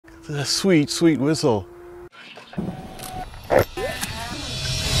The sweet, sweet whistle.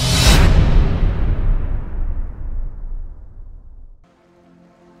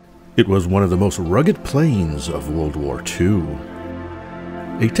 It was one of the most rugged planes of World War II.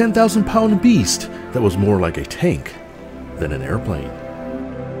 A 10,000-pound beast that was more like a tank than an airplane.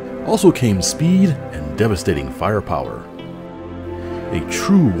 Also came speed and devastating firepower. A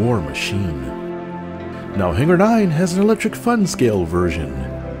true war machine. Now Hangar 9 has an electric fun scale version.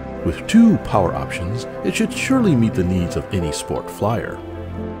 With 2 power options, it should surely meet the needs of any sport flyer.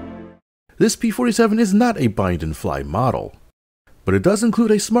 This P-47 is not a bind and fly model, but it does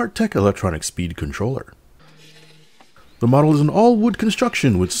include a SmartTech electronic speed controller. The model is an all-wood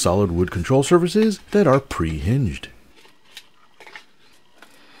construction with solid wood control surfaces that are pre-hinged.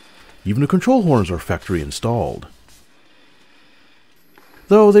 Even the control horns are factory installed,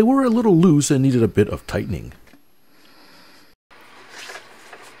 though they were a little loose and needed a bit of tightening.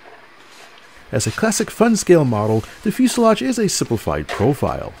 As a classic fun scale model, the fuselage is a simplified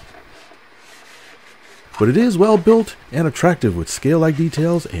profile. But it is well built and attractive with scale-like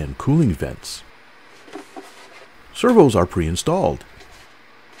details and cooling vents. Servos are pre-installed,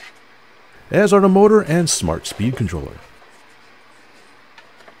 as are the motor and smart speed controller.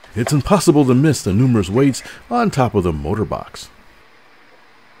 It's impossible to miss the numerous weights on top of the motor box.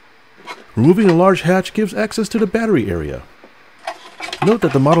 Removing a large hatch gives access to the battery area. Note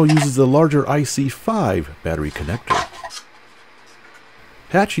that the model uses the larger IC5 battery connector.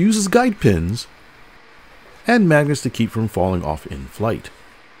 Hatch uses guide pins and magnets to keep from falling off in flight.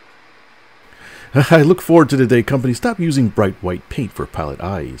 I look forward to the day companies stop using bright white paint for pilot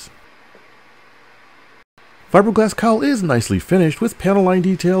eyes. Fiberglass cowl is nicely finished with panel line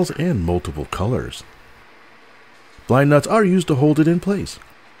details and multiple colors. Blind nuts are used to hold it in place.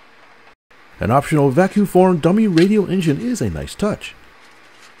 An optional vacuum formed dummy radial engine is a nice touch.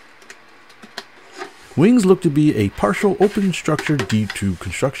 Wings look to be a partial open structure D-tube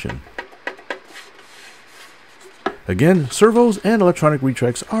construction. Again, servos and electronic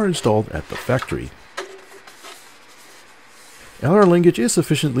retracts are installed at the factory. LR linkage is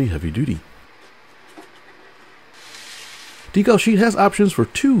sufficiently heavy duty. Decal sheet has options for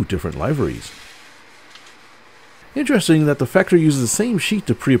 2 different liveries. Interesting that the factory uses the same sheet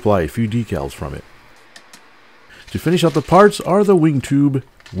to pre-apply a few decals from it. To finish out the parts are the wing tube,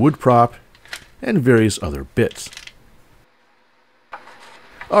 wood prop, and various other bits.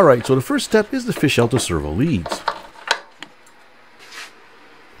 Alright, so the first step is to fish out the servo leads.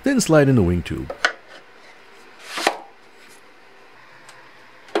 Then slide in the wing tube.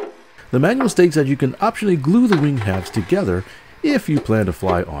 The manual states that you can optionally glue the wing halves together if you plan to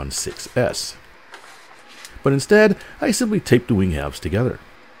fly on 6S. But instead, I simply tape the wing halves together.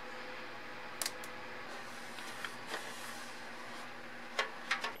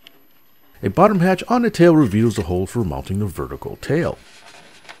 A bottom hatch on the tail reveals the hole for mounting the vertical tail.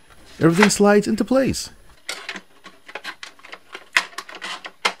 Everything slides into place.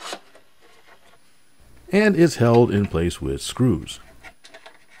 And is held in place with screws.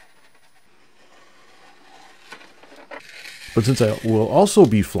 But since I will also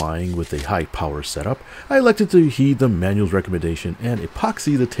be flying with a high power setup, I elected to heed the manual's recommendation and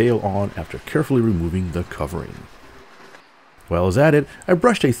epoxy the tail on after carefully removing the covering. While I was at it, I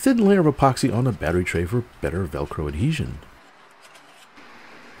brushed a thin layer of epoxy on the battery tray for better Velcro adhesion.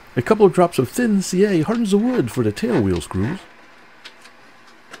 A couple of drops of thin CA hardens the wood for the tail wheel screws.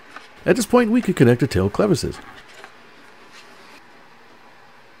 At this point, we could connect the tail clevises.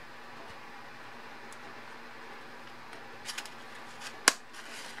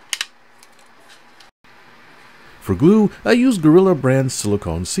 For glue, I used Gorilla brand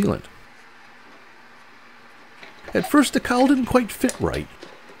silicone sealant. At first, the cowl didn't quite fit right,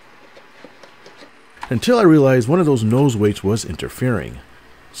 until I realized one of those nose weights was interfering,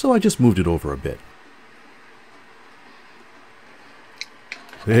 so I just moved it over a bit.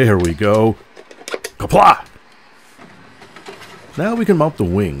 There we go. Kapla! Now we can mount the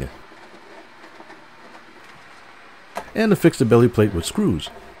wing, and to fix the belly plate with screws.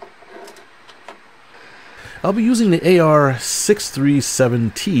 I'll be using the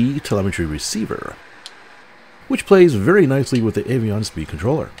AR637T telemetry receiver, which plays very nicely with the Avion speed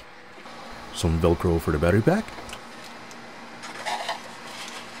controller. Some Velcro for the battery pack.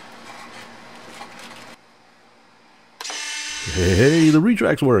 Hey, the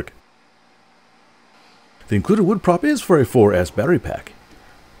retracts work! The included wood prop is for a 4S battery pack,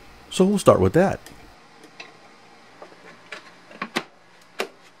 so we'll start with that.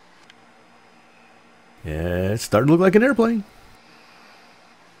 Yeah, it's starting to look like an airplane.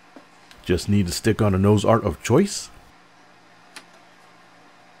 Just need to stick on a nose art of choice.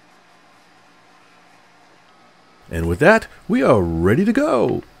 And with that, we are ready to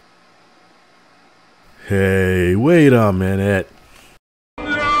go. Hey, wait a minute.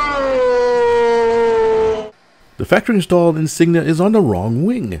 The factory installed insignia is on the wrong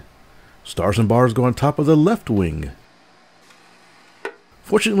wing. Stars and bars go on top of the left wing.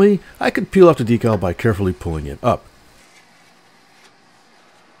 Fortunately, I could peel off the decal by carefully pulling it up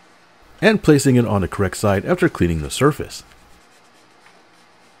and placing it on the correct side after cleaning the surface.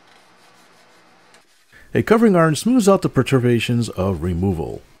 A covering iron smooths out the perturbations of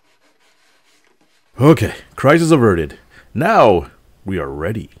removal. Okay, crisis averted. Now we are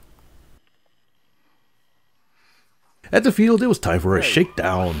ready. At the field, it was time for a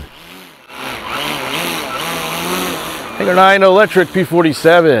shakedown. Hangar 9 electric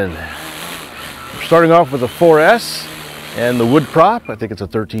P-47. We're starting off with a 4S and the wood prop. I think it's a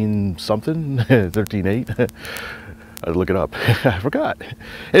 13 something, 13.8. I had to look it up. I forgot.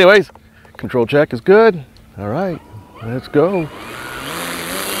 Anyways, control check is good. All right, let's go.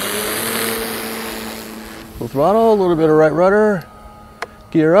 Full throttle, a little bit of right rudder.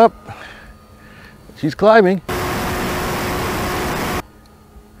 Gear up. She's climbing.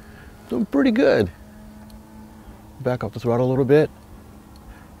 Doing pretty good. Back off the throttle a little bit.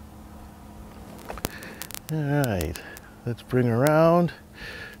 All right, let's bring her around.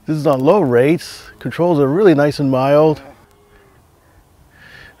 This is on low rates. Controls are really nice and mild.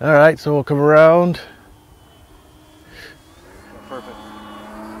 All right, so we'll come around. Perfect.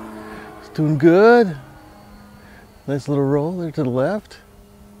 It's doing good. Nice little roll there to the left.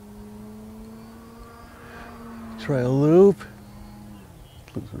 Try a loop.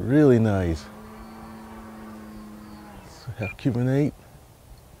 Looks really nice. Half cubanate.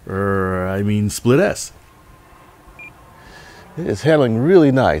 I mean split S. It's handling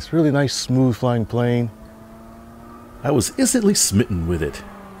really nice smooth flying plane. I was instantly smitten with it.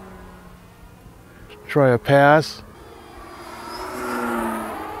 Try a pass.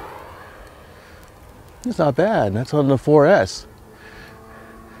 It's not bad. That's on the 4S.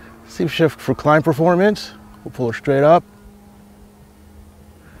 See shift for climb performance. We'll pull her straight up.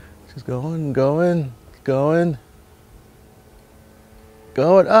 She's going.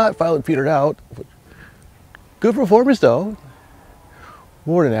 Finally petered out. Good performance though.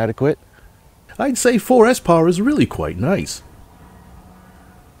 More than adequate. I'd say 4S power is really quite nice.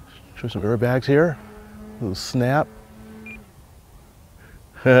 Show some airbags here. A little snap.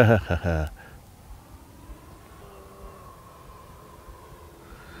 Come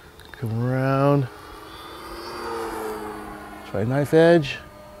around. Try knife edge.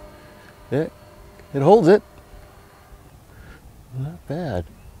 Yeah, it holds it. Not bad.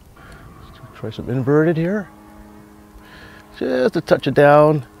 Let's try some inverted here. Just to touch it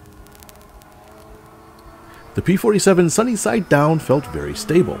down. The P-47 sunny side down felt very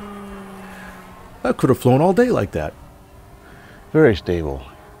stable. I could have flown all day like that. Very stable.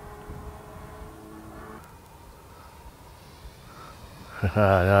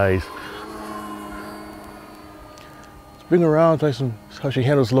 Nice. Let's bring her around, try some how she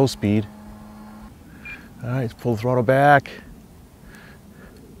handles low speed. All right, let's pull the throttle back.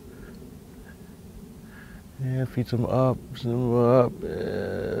 And feed some up,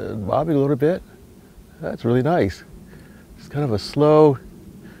 and bobbing a little bit. That's really nice. It's kind of a slow,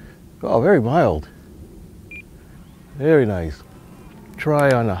 oh, very mild. Very nice. Try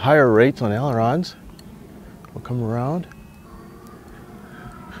on the higher rates on ailerons. We'll come around.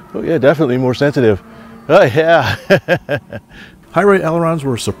 Oh yeah, definitely more sensitive. Oh yeah. High rate ailerons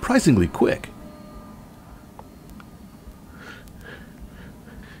were surprisingly quick.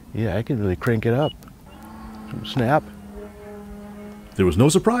 Yeah, I can really crank it up. Snap. There was no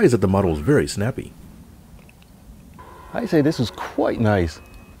surprise that the model was very snappy. I say this is quite nice.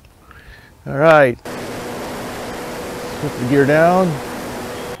 All right. Put the gear down.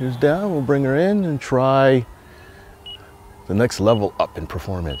 Here's down. We'll bring her in and try the next level up in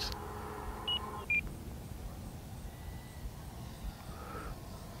performance.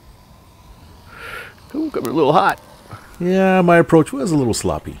 Ooh, coming a little hot. Yeah, my approach was a little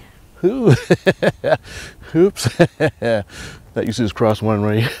sloppy. Ooh. Oops. That used to just cross one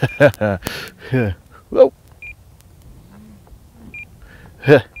way. Yeah. Whoa.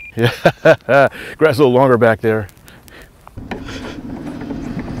 Yeah. Grass a little longer back there.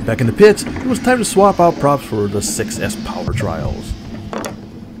 Back in the pits, it was time to swap out props for the 6S power trials.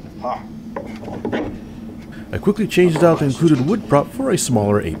 I quickly changed out the included wood prop for a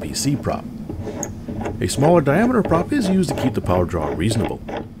smaller APC prop. A smaller diameter prop is used to keep the power draw reasonable.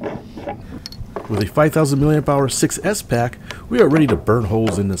 With a 5,000 mAh 6S pack, we are ready to burn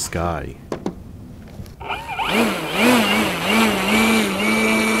holes in the sky.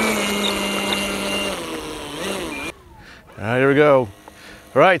 we go.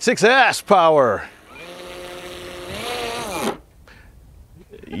 All right, 6S power.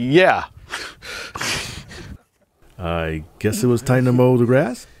 Yeah. I guess it was time to mow the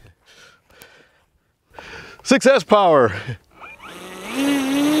grass? 6S power.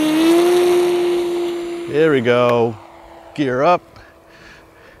 There we go. Gear up.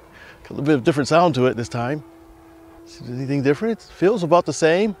 Got a little bit of different sound to it this time. Is anything different? Feels about the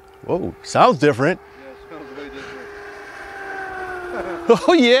same. Whoa, sounds different. Yeah, it smells very different.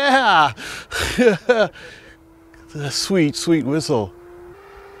 Oh yeah! The sweet, sweet whistle.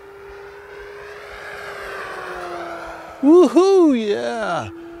 Woohoo, yeah!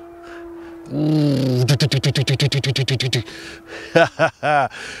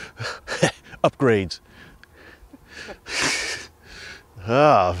 Upgrades.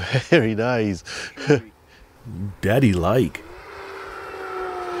 Ah, very nice. Daddy like.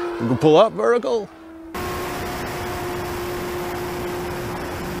 You can pull up vertical.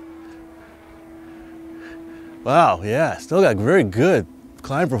 Wow, yeah, still got very good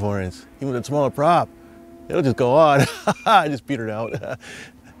climb performance, even with a smaller prop. It'll just go on. I just petered out.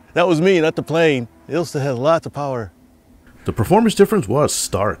 That was me, not the plane. It still has lots of power. The performance difference was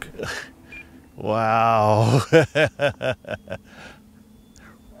stark. Wow.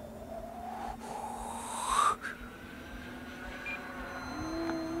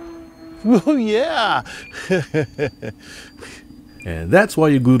 Oh yeah. And that's why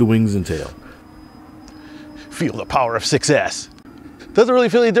you glue the wings and tail. Feel the power of 6S. Doesn't really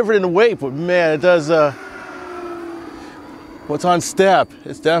feel any different in the weight, but man, it does. What's on step?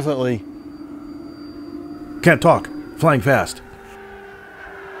 It's definitely. Can't talk. Flying fast.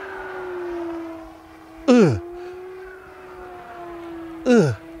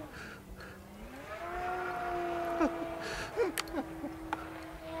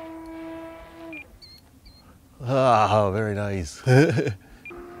 Oh, very nice. This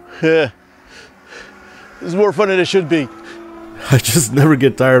is more fun than it should be. I just never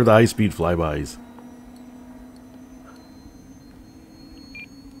get tired of the high-speed flybys.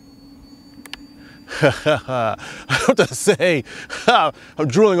 I have to say, I'm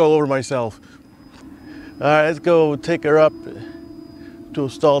drooling all over myself. All right, let's go take her up to a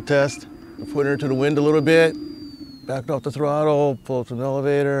stall test. Put her to the wind a little bit. Back off the throttle, pull up to an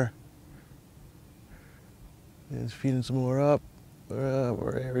elevator. It's feeding some more up.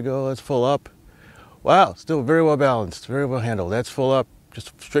 There we go, that's full up. Wow, still very well balanced, very well handled. That's full up,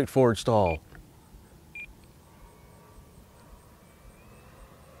 just straightforward stall.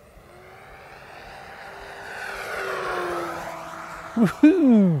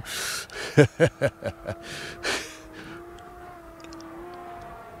 Woohoo!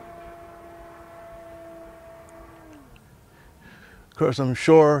 Of course, I'm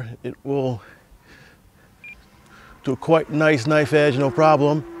sure it will do a quite nice knife edge, no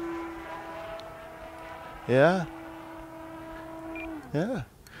problem. Yeah. Yeah.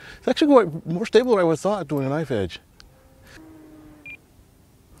 It's actually quite more stable than I would have thought doing a knife edge.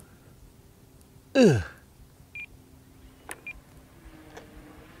 Ugh.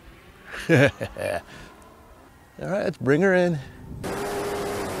 All right, let's bring her in.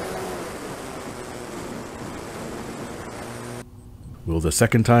 Will the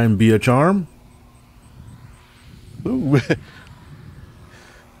second time be a charm? Ooh.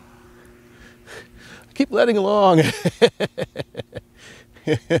 Keep letting along.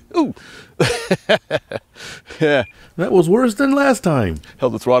 Ooh. Yeah. That was worse than last time.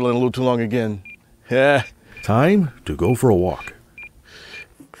 Held the throttle in a little too long again. Yeah. Time to go for a walk.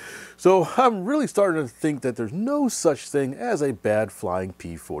 So I'm really starting to think that there's no such thing as a bad flying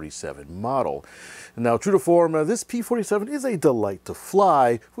P-47 model. Now, true to form, this P-47 is a delight to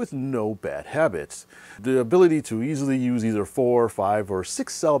fly with no bad habits. The ability to easily use either 4, 5, or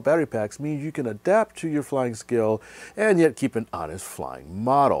 6 cell battery packs means you can adapt to your flying skill and yet keep an honest flying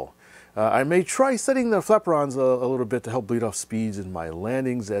model. I may try setting the flaperons a little bit to help bleed off speeds in my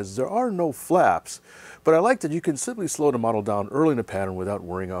landings, as there are no flaps, but I like that you can simply slow the model down early in the pattern without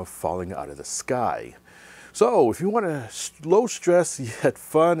worrying about falling out of the sky. So if you want a low stress yet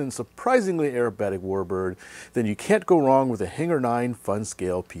fun and surprisingly aerobatic warbird, then you can't go wrong with a Hangar 9 Fun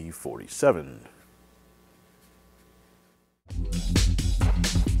Scale P-47.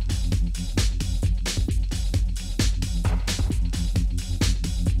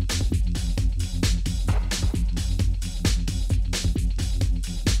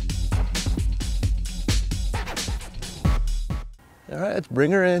 All right, let's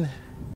bring her in.